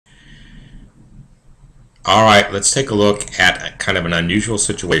All right, let's take a look at kind of an unusual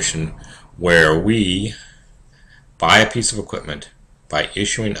situation where we buy a piece of equipment by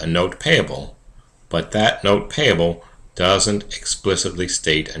issuing a note payable, but that note payable doesn't explicitly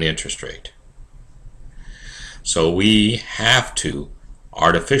state an interest rate. So we have to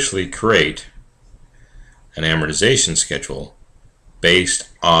artificially create an amortization schedule based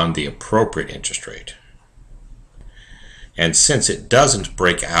on the appropriate interest rate. And since it doesn't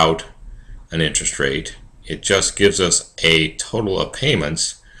break out an interest rate, it just gives us a total of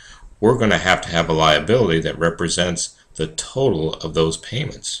payments, we're going to have a liability that represents the total of those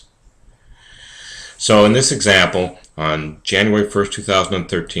payments. So in this example, on January 1st,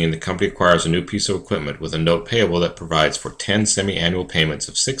 2013, the company acquires a new piece of equipment with a note payable that provides for 10 semi-annual payments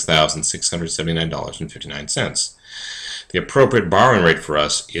of $6,679.59. The appropriate borrowing rate for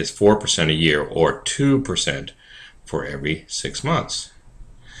us is 4% a year, or 2% for every 6 months.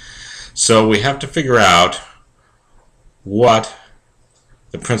 So we have to figure out what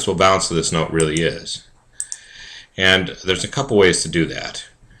the principal balance of this note really is. And there's a couple ways to do that.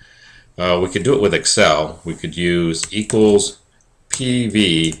 We could do it with Excel. We could use equals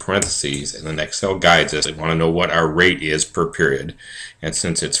PV parentheses, and then Excel guides us. We want to know what our rate is per period. And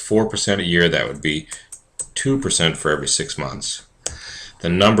since it's 4% a year, that would be 2% for every 6 months. The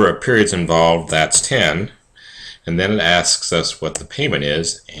number of periods involved, that's 10. And then it asks us what the payment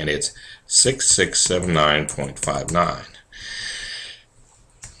is, and it's 6679.59.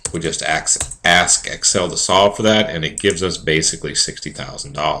 We just ask Excel to solve for that, and it gives us basically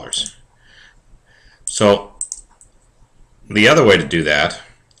 $60,000. So the other way to do that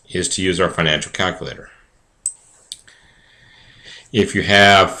is to use our financial calculator. If you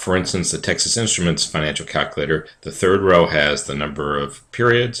have, for instance, the Texas Instruments financial calculator, the third row has the number of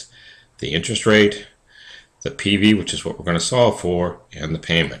periods, the interest rate, the PV, which is what we're going to solve for, and the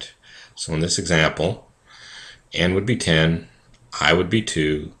payment. So in this example, N would be 10, I would be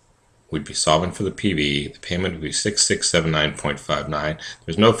 2, we'd be solving for the PV, the payment would be 6679.59.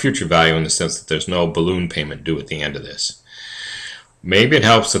 There's no future value in the sense that there's no balloon payment due at the end of this. Maybe it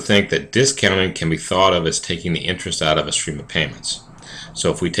helps to think that discounting can be thought of as taking the interest out of a stream of payments.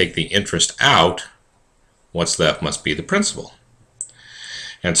 So if we take the interest out, what's left must be the principal.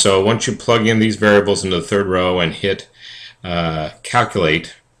 And so once you plug in these variables into the third row and hit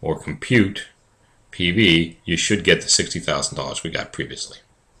calculate or compute PV, you should get the $60,000 we got previously.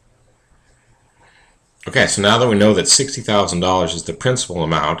 Okay, so now that we know that $60,000 is the principal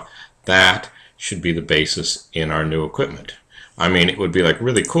amount, that should be the basis in our new equipment. I mean, it would be like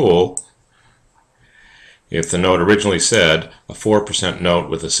really cool if the note originally said a 4% note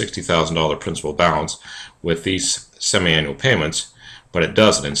with a $60,000 principal balance with these semi-annual payments, but it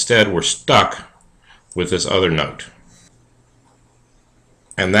doesn't. Instead, we're stuck with this other note.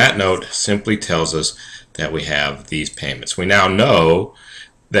 And that note simply tells us that we have these payments. We now know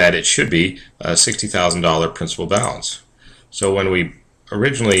that it should be a $60,000 principal balance. So when we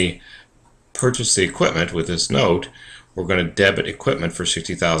originally purchased the equipment with this note, we're going to debit equipment for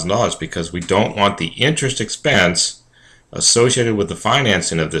 $60,000 because we don't want the interest expense associated with the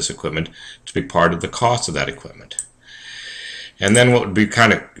financing of this equipment to be part of the cost of that equipment. And then what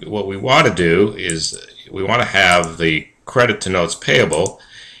we want to do is we want to have the credit to notes payable.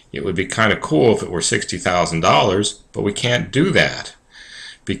 It would be kind of cool if it were $60,000, but we can't do that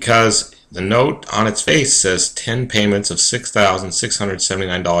because the note on its face says 10 payments of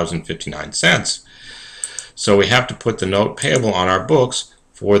 $6,679.59. So we have to put the note payable on our books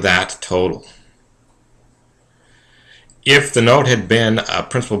for that total. If the note had been a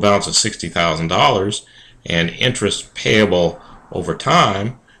principal balance of $60,000 and interest payable over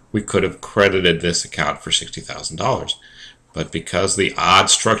time, we could have credited this account for $60,000. But because the odd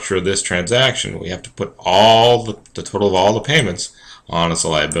structure of this transaction, we have to put all the total of all the payments on as a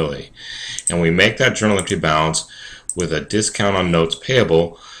liability. And we make that journal entry balance with a discount on notes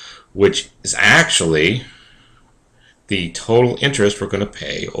payable, which is actually the total interest we're going to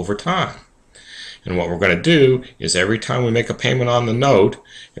pay over time. And what we're going to do is every time we make a payment on the note,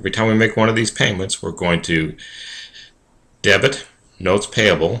 every time we make one of these payments, we're going to debit notes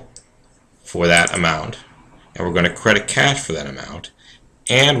payable for that amount, and we're going to credit cash for that amount,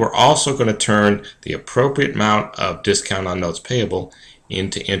 and we're also going to turn the appropriate amount of discount on notes payable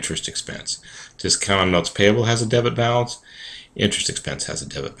into interest expense. Discount on notes payable has a debit balance, interest expense has a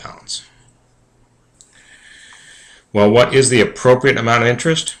debit balance. Well, what is the appropriate amount of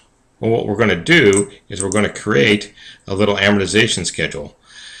interest? Well, what we're going to do is we're going to create a little amortization schedule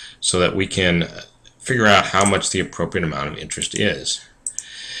so that we can figure out how much the appropriate amount of interest is.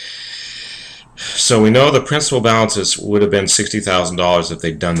 So we know the principal balances would have been $60,000 if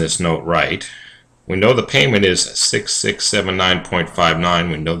they'd done this note right. We know the payment is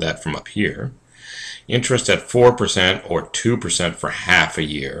 6679.59. We know that from up here. Interest at 4% or 2% for half a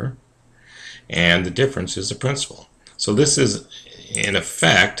year. And the difference is the principal. So this is, in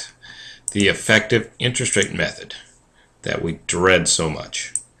effect, the effective interest rate method that we dread so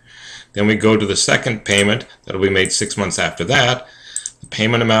much. Then we go to the second payment that will be made 6 months after that. The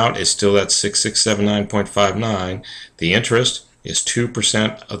payment amount is still at 6679.59. The interest is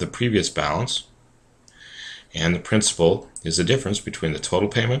 2% of the previous balance. And the principal is the difference between the total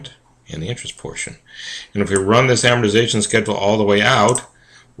payment and the interest portion. And if we run this amortization schedule all the way out,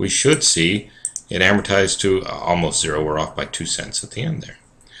 we should see it amortized to almost zero. We're off by 2 cents at the end there.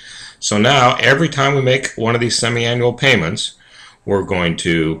 So now every time we make one of these semi-annual payments, we're going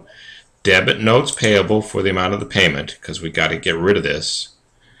to debit notes payable for the amount of the payment, because we got to get rid of this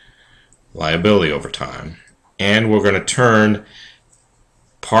liability over time. And we're going to turn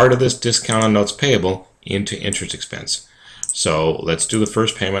part of this discount on notes payable into interest expense. So let's do the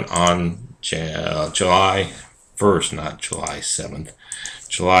first payment on July 1st, not July 7th,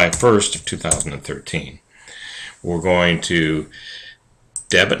 July 1st of 2013. We're going to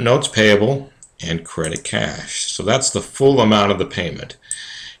debit notes payable and credit cash. So that's the full amount of the payment.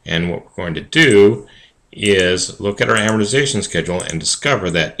 And what we're going to do is look at our amortization schedule and discover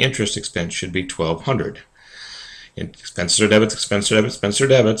that interest expense should be $1,200. Expenses are debits, expenses are debits, expenses are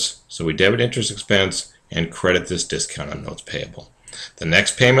debits. So we debit interest expense and credit this discount on notes payable. The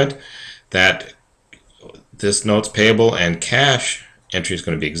next payment, that this notes payable and cash entry is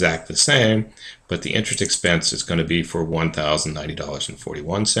going to be exactly the same, but the interest expense is going to be for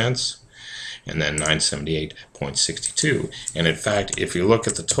 $1,090.41 and then $978.62. And in fact, if you look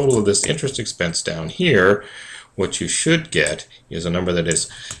at the total of this interest expense down here, what you should get is a number that is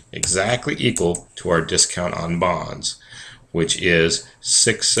exactly equal to our discount on bonds, which is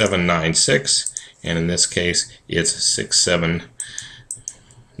 6796, and in this case it's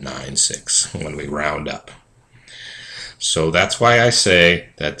 6796 when we round up. So that's why I say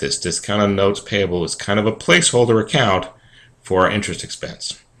that this discount on notes payable is kind of a placeholder account for our interest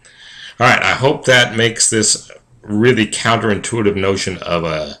expense. All right, I hope that makes this really counterintuitive notion of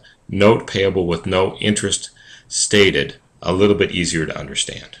a note payable with no interest stated a little bit easier to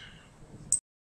understand.